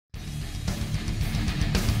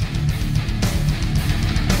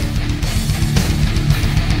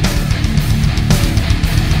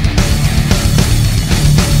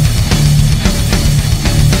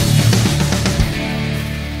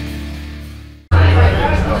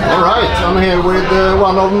here with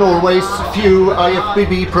one of Norway's few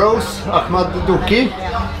IFBB pros, Ahmad Dohky.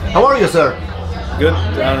 How are you, sir? Good,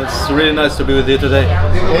 and it's really nice to be with you today.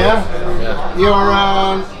 Yeah?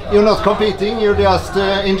 You're not competing, you're just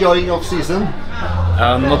enjoying off season?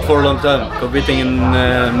 Not for a long time. Competing in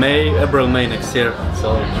April, May next year,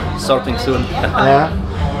 so starting soon. Yeah.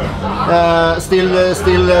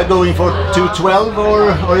 Still going for 212, or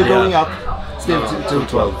are you going up? Still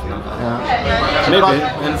 212. Yeah. Maybe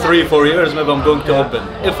in 3-4 years, maybe I'm going to open.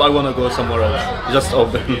 If I want to go somewhere else, just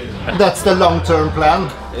open. That's the long-term plan.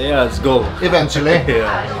 Yeah, it's goal. Eventually.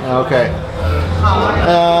 Yeah. Okay.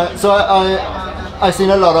 So I've seen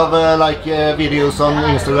a lot of videos on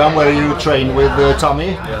Instagram where you train with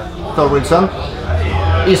Tommy Thorwaldsen.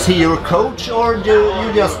 Is he your coach, or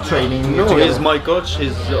you just training No, together? he's my coach.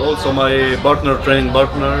 He's also my training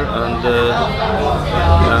partner, and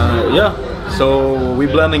yeah. So we're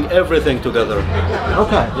planning everything together.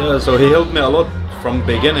 Okay. Yeah. So he helped me a lot from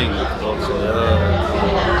beginning. Also,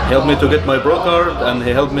 he helped me to get my Pro card, and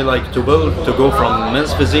he helped me to go from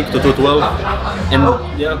men's physique to 212 in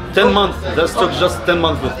 10 months. That took just 10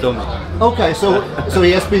 months with Tommy. Okay. So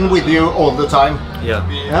he has been with you all the time. Yeah.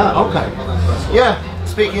 Yeah. Okay. Yeah.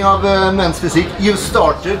 Speaking of men's physique, you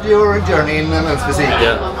started your journey in men's physique.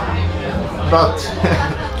 Yeah. But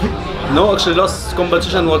no, actually, last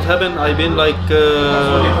competition, what happened? I've been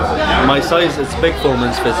my size is big for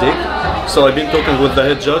men's physique, so I've been talking with the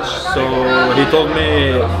head judge. So he told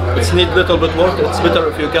me it's need little bit work. It's better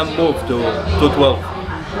if you can move to 212,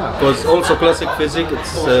 because also classic physique,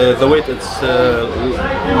 it's the weight it's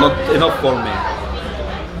not enough for me.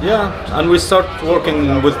 Yeah, and we start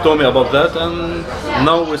working with Tommy about that, and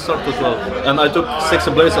now we start to 12. And I took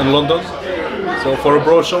 6th place in London, so for a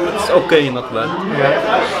pro show it's okay, not bad.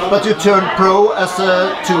 Yeah. But you turned pro as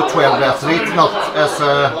a 212 athlete, not as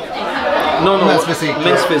a men's physique.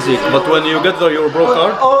 Men's physique. But when you get your pro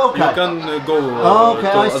card, okay. you can go.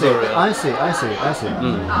 Okay, to I see.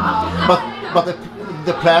 But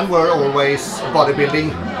the plan were always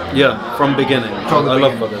bodybuilding. Yeah, from beginning. I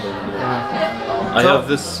love bodybuilding. I have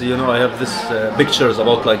this, pictures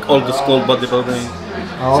about old school bodybuilding.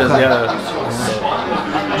 Okay. Says,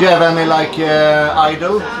 Do you have any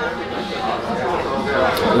idol?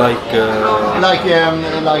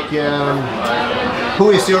 Who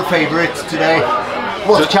is your favorite today?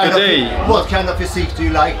 What kind of physique do you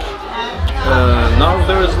like? Now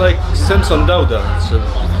there is Samson Dauda.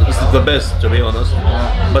 It's the best, to be honest.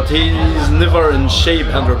 But he's never in shape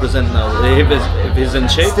 100% now. If he's in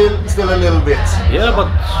shape, still a little bit. Yeah, but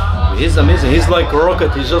he's amazing. He's like a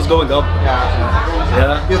rocket. He's just going up.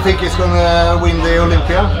 Yeah. You think he's gonna win the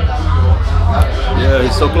Olympia? Yeah,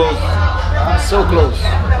 he's so close. So close.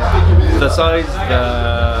 The size,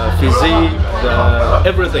 the physique,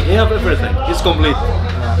 everything. He have everything. He's complete.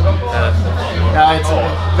 Yeah, it's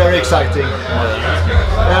very exciting.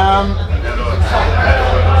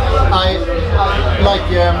 I like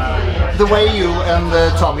the way you and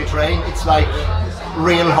Tommy train. It's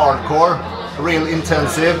real hardcore, real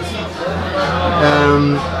intensive.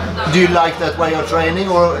 Do you like that way of training,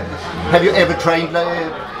 or have you ever trained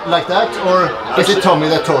like that, or is it Tommy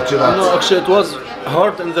that taught you that? No, actually it was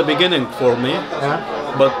hard in the beginning for me.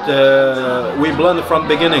 But we planned from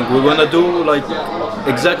beginning. We wanna do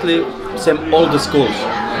exactly same all the schools.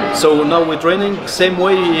 So now we're training same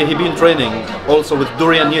way he been training, also with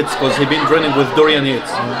Dorian Yates, because he been training with Dorian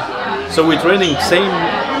Yates. So we're training same,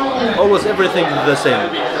 always everything the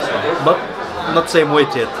same, but not same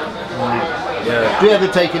weight yet. Yeah. Do you ever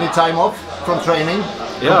take any time off from training?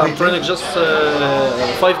 Yeah, I'm training just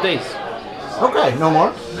 5 days. Okay, no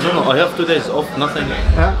more? No, I have 2 days off, nothing.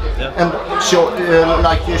 Yeah. And short,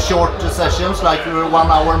 short sessions,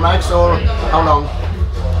 1 hour max, or how long?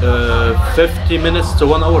 50 minutes to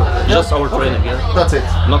 1 hour, just our training. Yeah. That's it.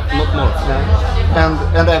 Not more.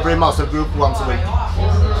 Yeah. And every muscle group once a week.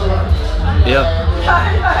 Yeah.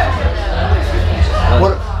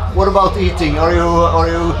 What about eating?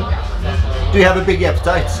 Do you have a big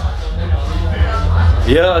appetite?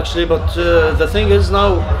 Yeah, actually, but the thing is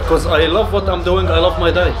now, because I love what I'm doing, I love my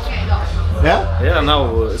diet. Yeah? Yeah,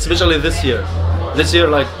 now, especially this year. This year,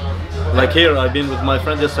 like here, I've been with my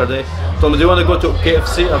friend yesterday. Told me, do you want to go to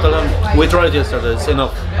KFC? I told him, we tried yesterday, it's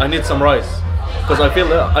enough. I need some rice. Because I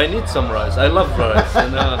feel I need some rice. I love rice.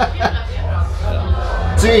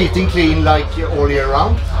 So you're eating clean all year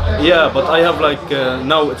round? Yeah, but I have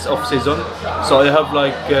now it's off season, so I have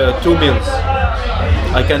 2 meals.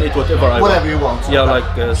 I can eat whatever I want. Whatever you want.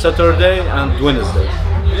 Yeah, Saturday and Wednesday.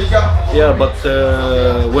 Yeah, but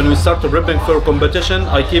when we start prepping for competition,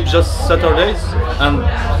 I keep just Saturdays, and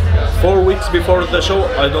 4 weeks before the show,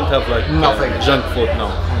 I don't have nothing junk food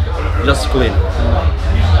now. just clean.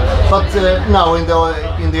 But now in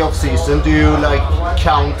the off season, do you like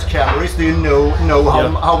count calories? Do you know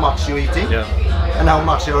how much you're eating? Yeah. And how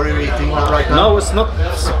much are you eating right now? No, it's not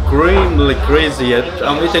extremely crazy yet.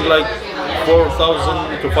 I'm eating like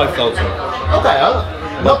 4,000 to 5,000. Okay,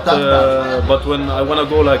 not that bad. But when I want to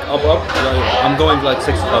go like up, like, I'm going like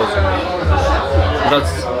 6,000.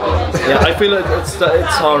 I feel it's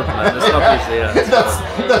hard, man. It's not easy. Yeah.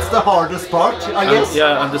 that's the hardest part, I guess.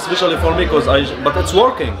 Yeah, and especially for me, but it's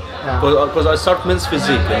working. Because I start men's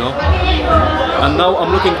physique, you know. And now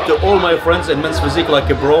I'm looking to all my friends in men's physique like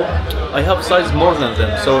a bro. I have size more than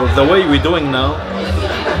them. So the way we're doing now,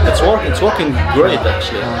 it's working great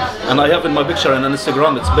actually. And I have in my picture and on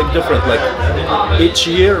Instagram, it's big different. Like each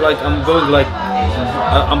year, like I'm going like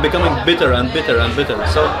I'm becoming bitter and bitter and bitter.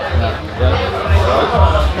 So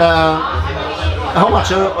how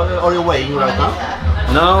much are you weighing right now?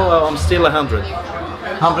 Now I'm still 100.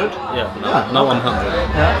 100? Yeah. Now I'm 100.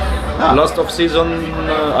 Yeah. Last off season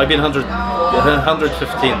I've been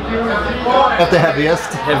 115. At the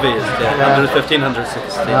heaviest? Heaviest, yeah. 115,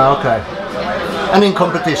 116. Okay. And in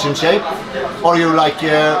competition shape, are you like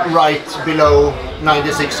right below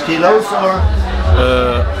 96 kilos or?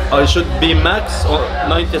 I should be max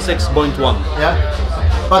 96.1. Yeah.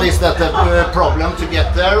 But is that a problem to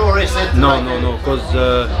get there, or is it? No, because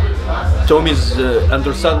Tommy's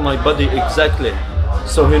understand my body exactly.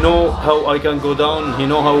 So he know how I can go down. He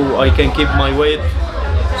know how I can keep my weight.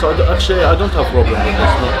 So I don't have problem with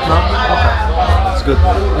this. No? Okay. It's good.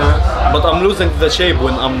 But I'm losing the shape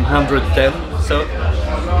when I'm 110. So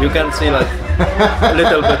you can see like a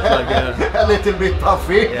little bit like a little bit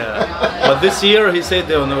puffy. Yeah. But this year he said,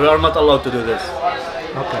 no, we are not allowed to do this.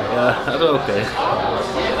 Okay. Yeah. Okay.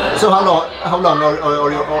 So how long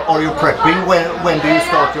are you prepping? When do you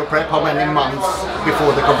start your prep? How many months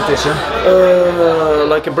before the competition?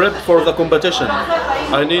 Like a prep for the competition,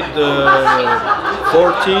 I need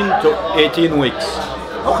 14 to 18 weeks.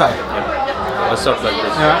 Okay. I start like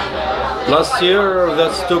this. Yeah. Last year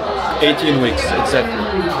that took 18 weeks exactly.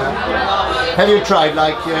 Have you tried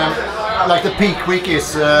like the peak week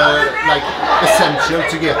is like essential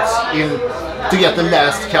to get the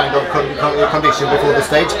last kind of condition before the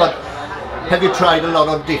stage, but have you tried a lot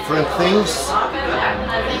of different things?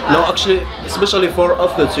 No, actually, especially for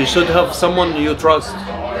athletes, you should have someone you trust.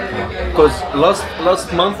 Because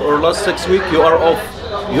last month or last 6 weeks you are off.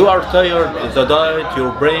 You are tired, the diet,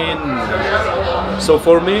 your brain. So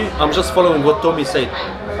for me, I'm just following what Tommy said.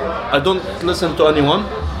 I don't listen to anyone.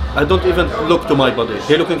 I don't even look to my body.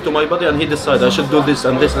 He looking to my body and he decide I should do this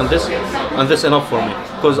and this and this, and this enough for me.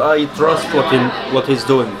 Because I trust what he's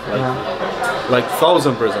doing, like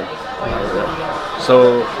 1000%.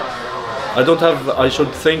 So I don't have. I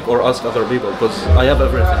should think or ask other people because I have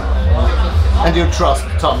everything. And you trust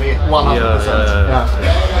Tommy 100%. Yeah.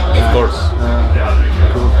 Of course.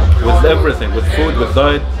 Cool. With everything, with food, with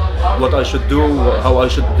diet, what I should do, how I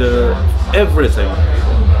should, everything.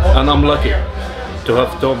 And I'm lucky to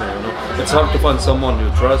have Tommy. You know, it's hard to find someone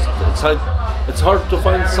you trust. It's hard to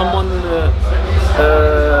find someone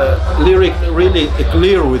really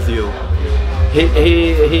clear with you.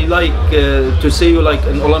 He like to see you like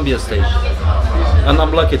an Olympia stage, and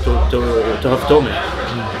I'm lucky to have Tommy.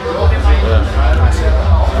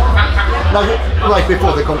 Now, right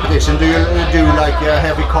before the competition, do you do like a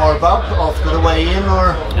heavy carb up after the weigh-in,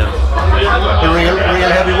 or a real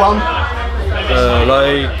heavy one?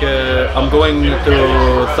 I'm going to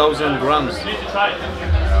 1,000 grams.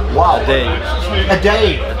 Wow. A day. A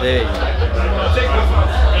day? A day.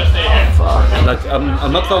 Like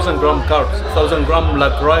I'm not 1,000 gram carbs, 1,000 gram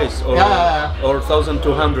like rice or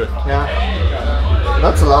 1,200. Yeah.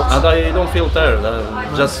 That's a lot. And I don't feel tired.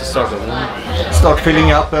 I'm just started. Start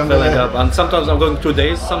filling up and filling up. And sometimes I'm going 2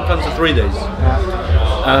 days, sometimes 3 days.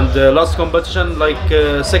 Yeah. And last competition, like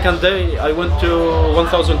second day, I went to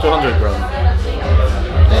 1,200 gram.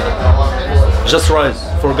 Just rice.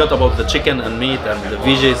 Forgot about the chicken and meat and the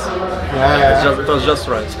veggies. It was just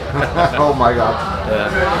rice. Oh my god.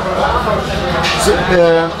 So,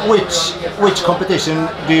 which competition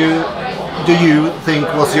do you think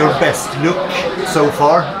was your best look so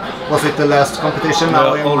far? Was it the last competition?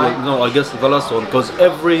 No, I guess the last one, because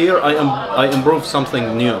every year I improve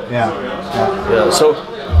something new. Yeah. So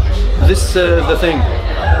this the thing.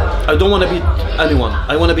 I don't want to beat anyone.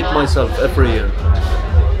 I want to beat myself every year.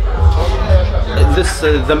 This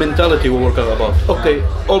the mentality we work about. Okay,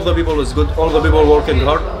 all the people is good, all the people working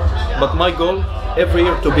hard, but my goal every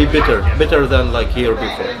year to be better than like year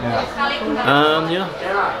before. And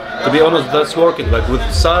to be honest, that's working. Like with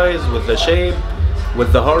size, with the shape,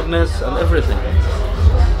 with the hardness and everything.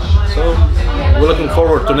 So we're looking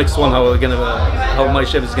forward to next one. How my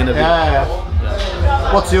shape is gonna be. Yeah.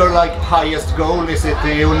 What's your like highest goal? Is it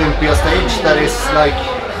the Olympia stage? That is like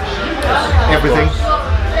everything.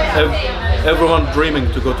 Everyone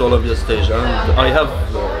dreaming to go to Olympia stage,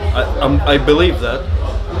 and I believe that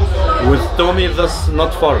with Tommy that's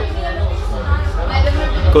not far,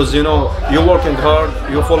 because you know you're working hard,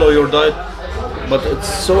 you follow your diet, but it's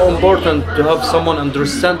so important to have someone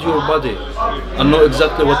understand your body and know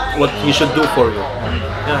exactly what he should do for you.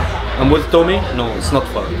 Yeah. And with Tommy, no, it's not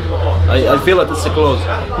far. I feel that it's close.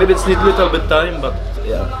 Maybe it's need a little bit time, but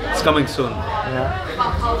yeah, it's coming soon.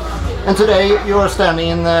 Yeah. And today you are standing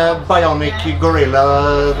in Bionic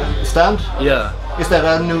Gorilla stand. Yeah. Is that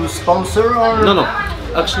a new sponsor or? No.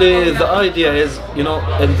 Actually, the idea is, you know,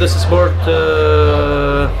 in this sport,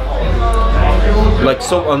 like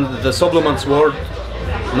so on the supplements world,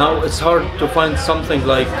 now it's hard to find something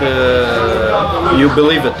like you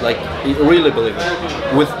believe it, like you really believe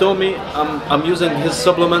it. With Tommy, I'm using his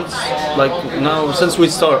supplements like now since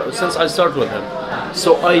I start with him.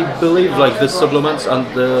 So I believe like these supplements, and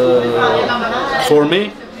for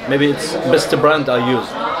me, maybe it's best brand I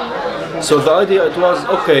used. So the idea it was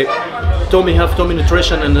okay. Tommy have Tommy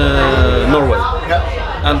Nutrition in Norway,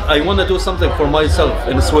 and I want to do something for myself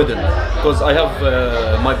in Sweden because I have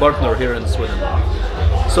my partner here in Sweden.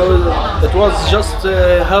 So it was just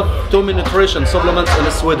have Tommy Nutrition supplements in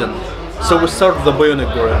Sweden. So we started the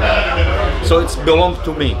Bionic Gorilla. So it's belonged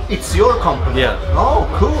to me. It's your company. Yeah. Oh,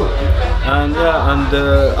 cool. And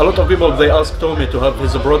a lot of people they ask Tommy to have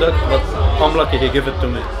his product, but I'm lucky he gave it to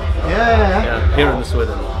me. Yeah. Here in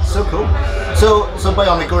Sweden. So cool. So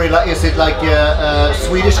Bionic Gorilla, is it like a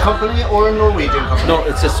Swedish company or a Norwegian company? No,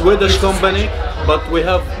 it's a Swedish company, but we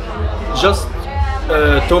have just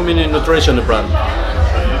Tommy Nutrition brand.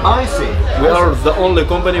 I see. We are the only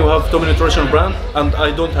company who have Tommy Nutrition brand, and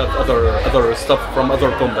I don't have other stuff from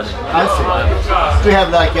other company. I see. Do you have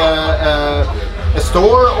like a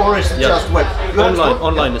store, or is it just web?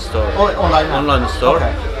 Online store. Online store.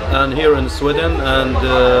 Okay. And here in Sweden, and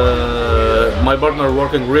my partner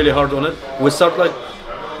working really hard on it. We start like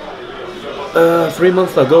 3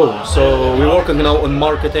 months ago. So we're working now on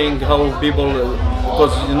marketing, how people,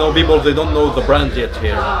 because you know people they don't know the brand yet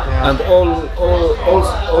here, and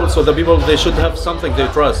also the people they should have something they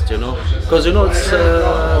trust, you know, because you know it's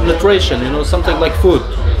nutrition, you know, something like food.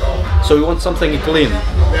 So we want something clean,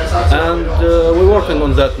 and we're working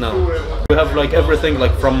on that now. We have like everything,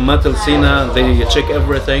 like from Metal Sina, they check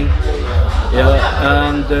everything. Yeah,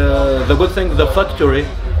 and the good thing, the factory,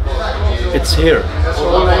 it's here.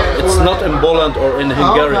 It's not in Poland or in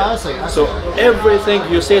Hungary. I see. So everything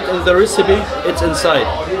you see it in the recipe, it's inside.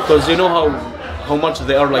 Because you know how much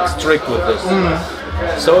they are like strict with this.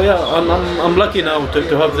 So yeah, I'm lucky now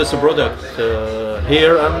to have this product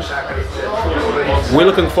here, and we're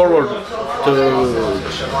looking forward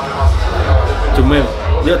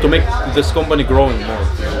to make this company growing more.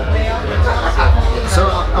 So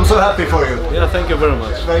I'm so happy for you. Yeah, thank you very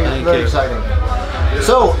much. Very exciting.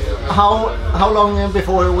 So how long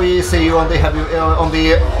before we see you on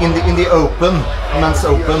in the open men's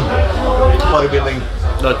open bodybuilding?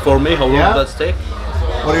 Like for me, how long does that take?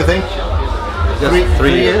 What do you think? Just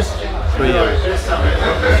 3 years? 3 years.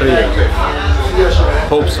 3 years.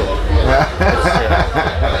 Hope so.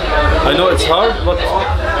 I know it's hard, but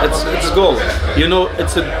it's goal. You know,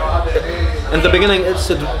 in the beginning it's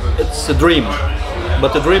a dream,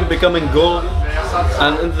 but the dream becoming goal,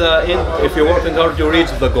 and in the end, if you're working hard, you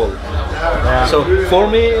reach the goal. So for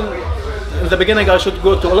me, in the beginning, I should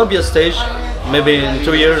go to Olympia stage, maybe in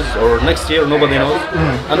 2 years or next year, nobody knows.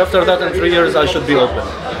 And after that, in 3 years, I should be open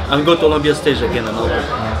and go to Olympia stage again and open.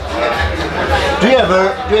 Do you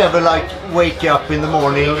ever like wake up in the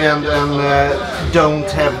morning and don't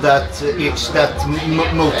have that itch, that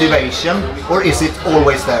motivation, or is it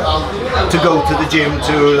always there to go to the gym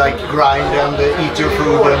to like grind and eat your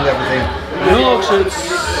food and everything? No, actually,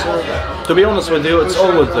 to be honest with you, it's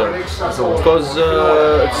always there because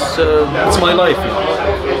it's my life. You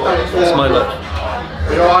know? It's my life,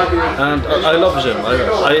 and I love gym.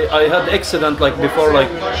 I had accident like before, like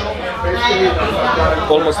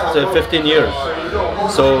almost 15 years.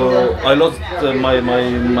 So I lost my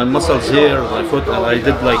muscles here, my foot, and I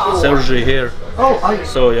did like surgery here.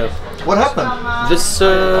 So yeah. What happened? This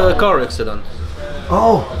car accident.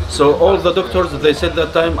 Oh. So all the doctors, they said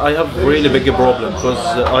that time I have really big problem because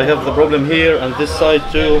I have the problem here and this side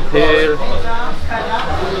too, here.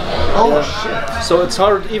 Oh shit. So it's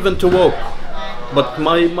hard even to walk. But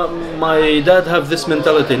my dad have this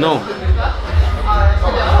mentality, no.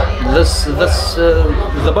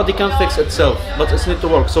 the body can fix itself, but it needs to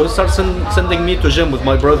work. So he starts sending me to gym with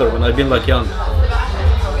my brother when I've been like young.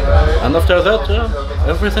 And after that,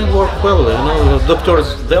 everything worked well. You know, the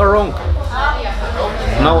doctors, they are wrong.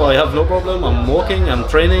 Now I have no problem. I'm walking, I'm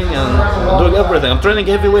training, and doing everything. I'm training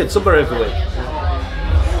heavyweight, super heavyweight.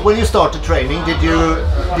 When you started training, did you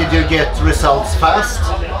get results fast?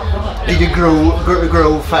 Did you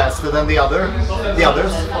grow faster than the others?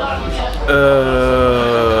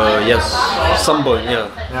 Yes, some point, yeah.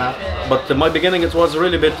 But in my beginning it was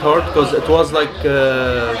really a bit hard because it was like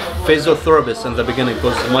physiotherapist in the beginning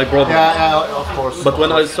because my problem. Yeah, of course. But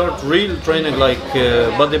when I start real training like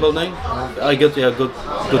bodybuilding, I get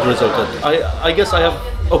good result. I guess I have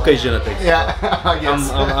okay genetics. Yeah, I guess.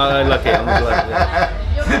 I'm lucky. I'm lucky.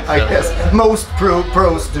 I guess most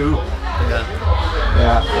pros do.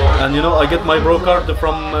 Yeah. And you know, I get my pro card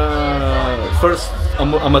from first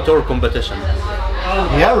amateur competition.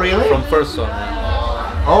 Yeah, really? From first one.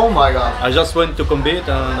 Oh my god. I just went to compete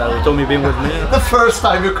and Tommy been with me. The first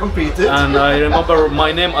time you competed? And I remember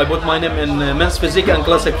my name, I put my name in men's physique and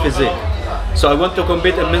classic physique. So I went to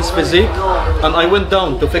compete in men's physique and I went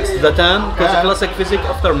down to fix the tan because classic physique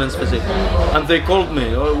after men's physique. And they called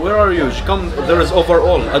me, oh, where are you? Come, there is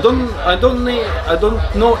overall. I don't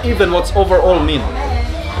know even what's overall mean.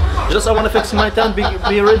 Just I want to fix my tan, be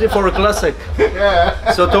ready for a classic.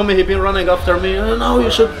 Yeah. So Tommy, he been running after me. Oh, no, you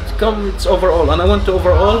should come. It's overall, and I went to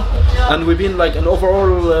overall, and we've been like an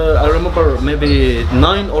overall. I remember maybe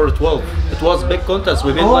 9 or 12. It was big contest.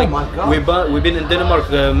 We've been we've been in Denmark,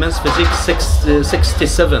 men's physique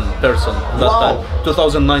 67 person that time,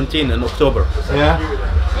 2019 in October. Yeah.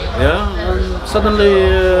 Yeah, and suddenly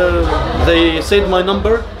they said my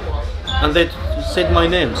number, and they said my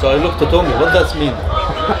name. So I looked at Tommy. What does that mean?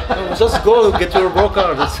 Just go get your pro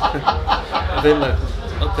card. Then like,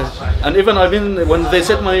 okay. And even I've been when they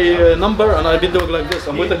said my number and I've been doing like this.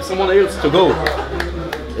 I'm waiting someone else to go.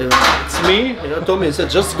 It's me. Tommy said,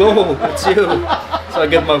 just go. It's you. So I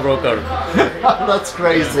get my pro card. That's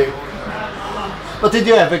crazy. But did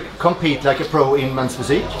you ever compete like a pro in men's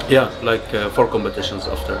physique? Yeah, like 4 competitions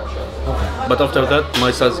after. Okay. But after that,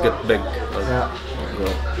 my size get big. Yeah.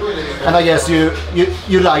 And I guess you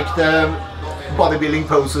like the bodybuilding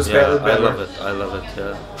poses better. I love it.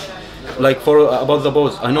 Yeah. Like about the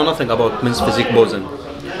pose, I know nothing about men's physique posing.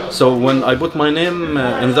 So when I put my name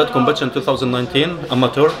in that competition 2019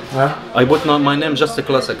 amateur, I put my name just a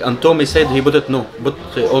classic. And Tommy said he put it but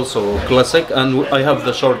also classic, and I have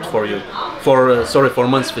the short for you, for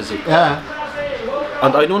men's physique. Yeah.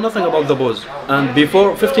 And I know nothing about the pose. And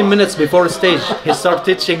 15 minutes before stage, he started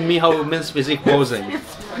teaching me how men's physique posing.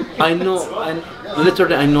 I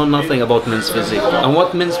know nothing about men's physique and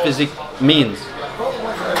what men's physique means.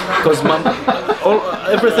 Because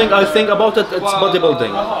everything I think about it's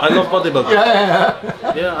bodybuilding. I love bodybuilding.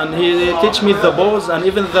 Yeah, and he teach me the pose, and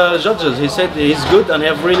even the judges. He said he's good and he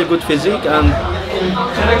have really good physique,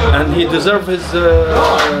 and he deserves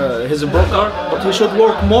his pro card, but he should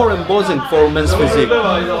work more in posing for men's physique.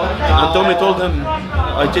 And Tommy told him,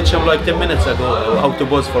 I teach him like 10 minutes ago how to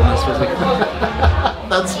pose for men's physique.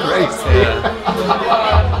 That's crazy.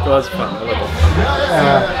 Yeah. It was fun. I love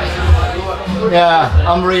it. Yeah,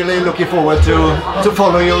 I'm really looking forward to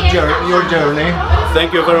follow your journey.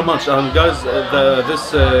 Thank you very much, and guys,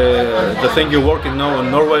 the thing you're working now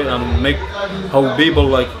in Norway and make how people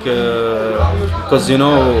like, because you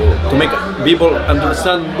know, to make people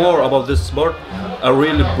understand more about this sport. I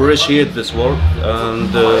really appreciate this work,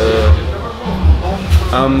 and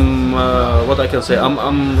what I can say,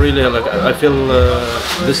 I'm really like, I feel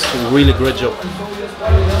this really great job.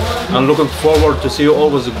 I'm looking forward to see you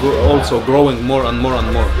always also growing more and more and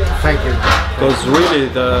more. Thank you. Because really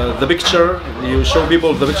the picture, you show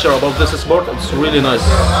people the picture about this sport, it's really nice,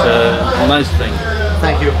 nice thing.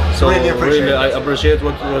 Thank you. So really appreciate it. I appreciate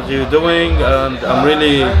what you're doing, and I'm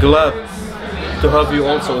really glad to have you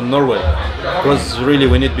also in Norway. Because really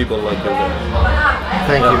we need people like you there.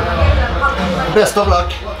 Thank you. Best of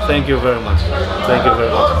luck. Thank you very much. Thank you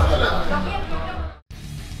very much.